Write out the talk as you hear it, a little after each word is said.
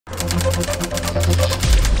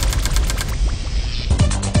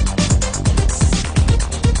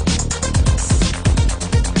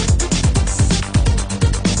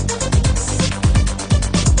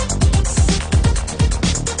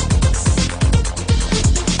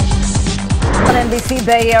NBC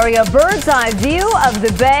Bay Area, bird's eye view of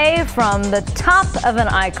the Bay from the top of an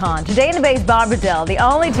icon. Today in the Bay's Bob Riddell, the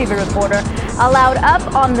only TV reporter allowed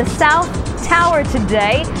up on the South Tower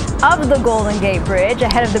today of the Golden Gate Bridge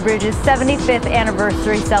ahead of the bridge's 75th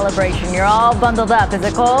anniversary celebration. You're all bundled up. Is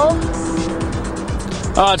it cold?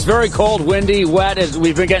 It's very cold, windy, wet. As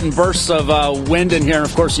we've been getting bursts of wind in here. And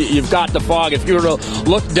of course, you've got the fog. If you were to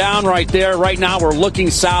look down right there, right now we're looking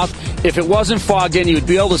south. If it wasn't fogged in, you'd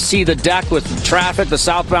be able to see the deck with traffic, the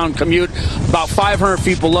southbound commute, about 500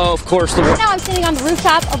 feet below, of course. Right now I'm sitting on the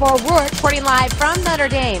rooftop of our work, reporting live from Notre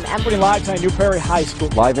Dame. Reporting live tonight, New Prairie High School.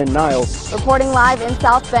 Live in Niles. Reporting live in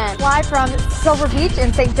South Bend. Live from Silver Beach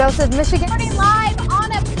in St. Joseph, Michigan. Reporting live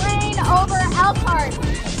on a plane over Elkhart.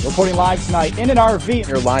 Reporting live tonight in an RV.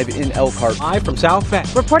 You're live in Elkhart. Live from South Bend.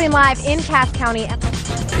 Reporting live in Cass County.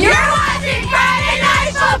 You're watching Friday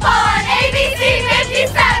Night Football on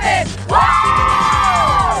IBC2012.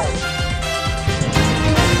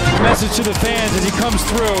 Message to the fans as he comes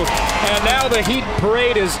through, and now the Heat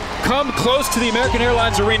parade has come close to the American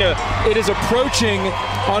Airlines Arena. It is approaching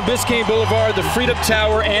on Biscayne Boulevard, the Freedom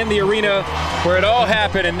Tower, and the arena where it all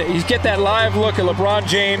happened. And you get that live look at LeBron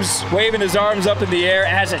James waving his arms up in the air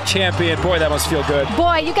as a champion. Boy, that must feel good.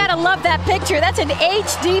 Boy, you gotta love that picture. That's an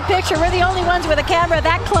HD picture. We're the only ones with a camera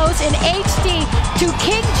that close in HD to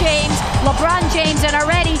King James, LeBron James, and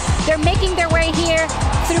already they're making their way here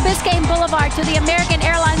through Biscayne Boulevard to the American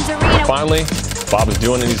Airlines Arena. Finally, Bob is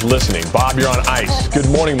doing it. He's listening. Bob, you're on ice. Good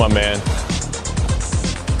morning, my man.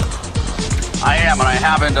 I am, and I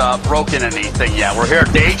haven't broken anything yet. We're here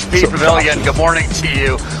at the HP Pavilion. Good morning to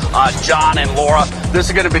you, John and Laura. This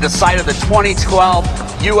is going to be the site of the 2012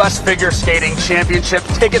 U.S. Figure Skating Championship.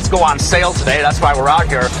 Tickets go on sale today. That's why we're out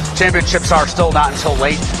here. Championships are still not until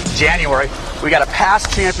late January. We got a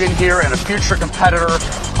past champion here and a future competitor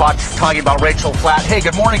talking about Rachel Flatt. Hey,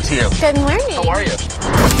 good morning to you. Good morning. How are you?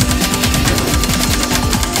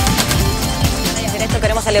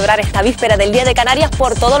 Queremos celebrar esta víspera del Día de Canarias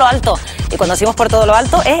por todo lo alto. Y cuando decimos por todo lo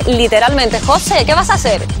alto es literalmente. José, ¿qué vas a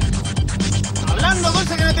hacer? Hablando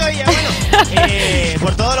dulce que no te oía. Bueno,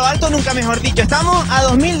 por todo lo alto, nunca mejor dicho. Estamos a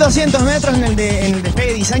 2.200 metros en el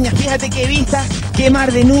despegue de Izaña. Fíjate qué vista, qué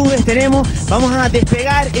mar de nubes tenemos. Vamos a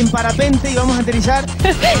despegar en parapente y vamos a aterrizar.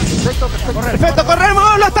 Perfecto,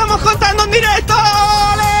 corremos, lo estamos contando en directo.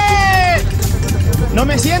 ¡Ole! No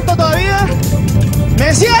me siento todavía.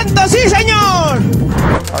 ¡Me siento, sí, señor!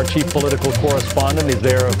 Our chief political correspondent is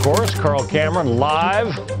there, of course, Carl Cameron,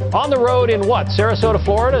 live on the road in what, Sarasota,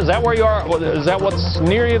 Florida? Is that where you are? Is that what's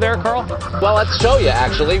near you there, Carl? Well, let's show you,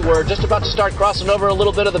 actually. We're just about to start crossing over a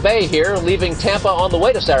little bit of the bay here, leaving Tampa on the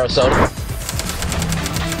way to Sarasota.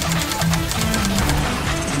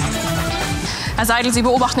 Herr Seidel, Sie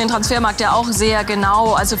beobachten den Transfermarkt ja auch sehr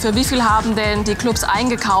genau. Also für wie viel haben denn die Clubs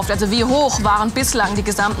eingekauft? Also wie hoch waren bislang die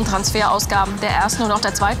gesamten Transferausgaben der ersten und auch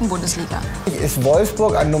der zweiten Bundesliga? Ist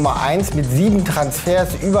Wolfsburg an Nummer 1 mit 7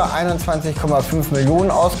 Transfers über 21,5 Millionen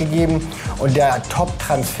ausgegeben. Und der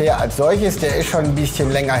Top-Transfer als solches, der ist schon ein bisschen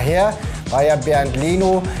länger her, war ja Bernd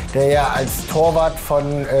Leno, der ja als Torwart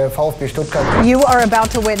von VfB Stuttgart. You are about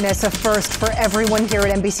to witness a first for everyone here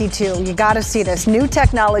at NBC2. You got to see this. New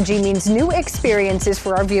technology means new experiences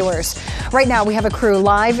for our viewers. Right now we have a crew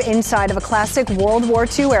live inside of a classic World War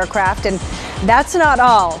II aircraft, and that's not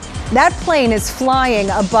all. That plane is flying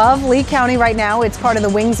above Lee County right now. It's part of the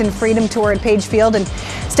Wings and Freedom Tour at Page Field, and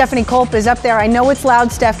Stephanie Culp is up there. I know it's loud,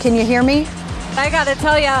 Steph. Can you hear me? I gotta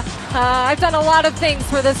tell you, I've done a lot of things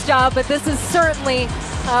for this job, but this is certainly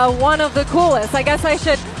one of the coolest. I guess I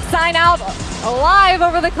should sign out live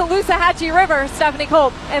over the Caloosahatchee River. Stephanie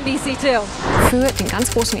Culp, NBC2. Für den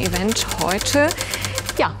ganz großen Event heute.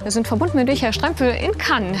 Ja, wir sind verbunden mit Herr Strempel in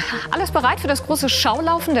Cannes. Alles bereit für das große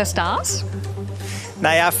Schaulaufen der Stars?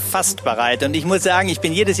 Naja, fast bereit. Und ich muss sagen, ich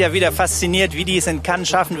bin jedes Jahr wieder fasziniert, wie die es in Cannes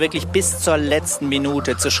schaffen, wirklich bis zur letzten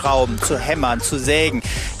Minute zu schrauben, zu hämmern, zu sägen.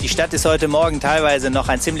 Die Stadt ist heute Morgen teilweise noch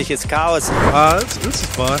ein ziemliches Chaos. This is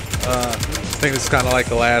fun. I think this is kind of like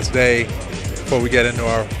the last day before we get into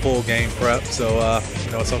our full game prep. So,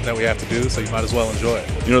 you know, it's something that we have to do, so you might as well enjoy it.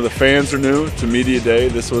 You know, the fans are new to media day.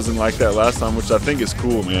 This wasn't like that last time, which I think is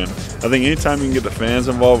cool, man. I think anytime you can get the fans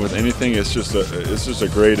involved with anything, it's just a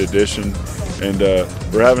great addition. And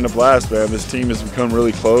we're having a blast, man. This team has become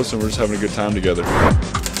really close, and we're just having a good time together.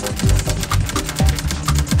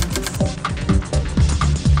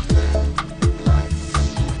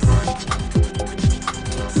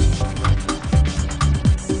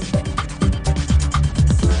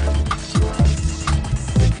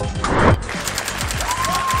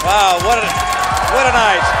 what a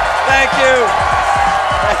night. Thank you.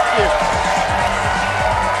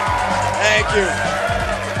 Thank you.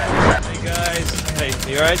 Hey guys. Hey,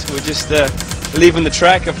 you alright? We're just leaving the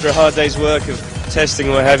track after a hard day's work of testing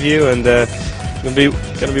and what have you, and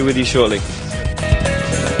gonna be with you shortly.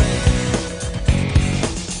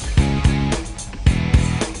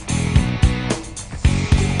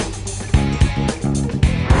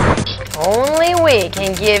 Only we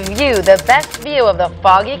can give you the best view of the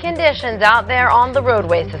foggy conditions out there on the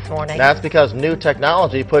roadways this morning. That's because new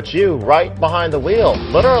technology puts you right behind the wheel.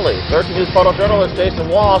 Literally. 13 News photojournalist Jason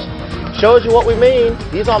Walsh shows you what we mean.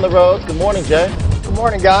 He's on the roads. Good morning, Jay. Good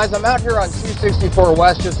morning, guys. I'm out here on 264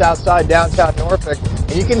 West, just outside downtown Norfolk,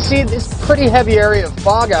 and you can see this pretty heavy area of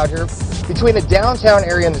fog out here between the downtown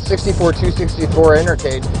area and the 264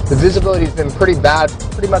 interchange. The visibility has been pretty bad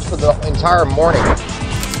pretty much for the entire morning.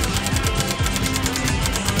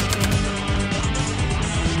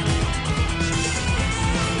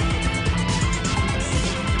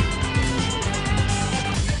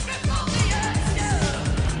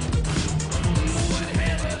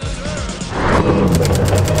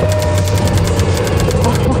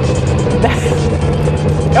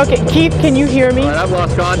 Okay, Keith, can you hear me? All right, I've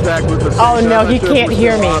lost contact with the Oh no, he can't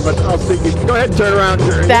hear me. But I'll see. Go ahead and turn around.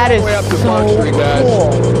 That is so cool.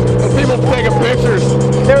 People taking pictures.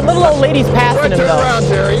 There are little old ladies passing him Turn though. around,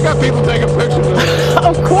 Jerry. You got people taking pictures of this.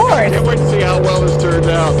 Of course. I can't wait to see how well this turns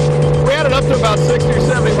out. We had it up to about 60 or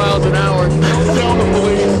 70 miles an hour. Don't tell the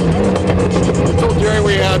police. I told Jerry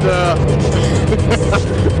we had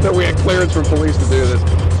that we had clearance from police to do this.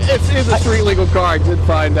 It's a street legal car. I did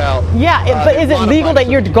find out. Yeah, but is it legal that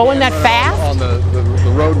you're going that fast? On the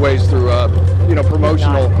roadways through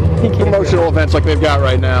promotional events like they've got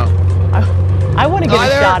right now. I want to get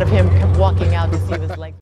a shot of him walking out to see his legs.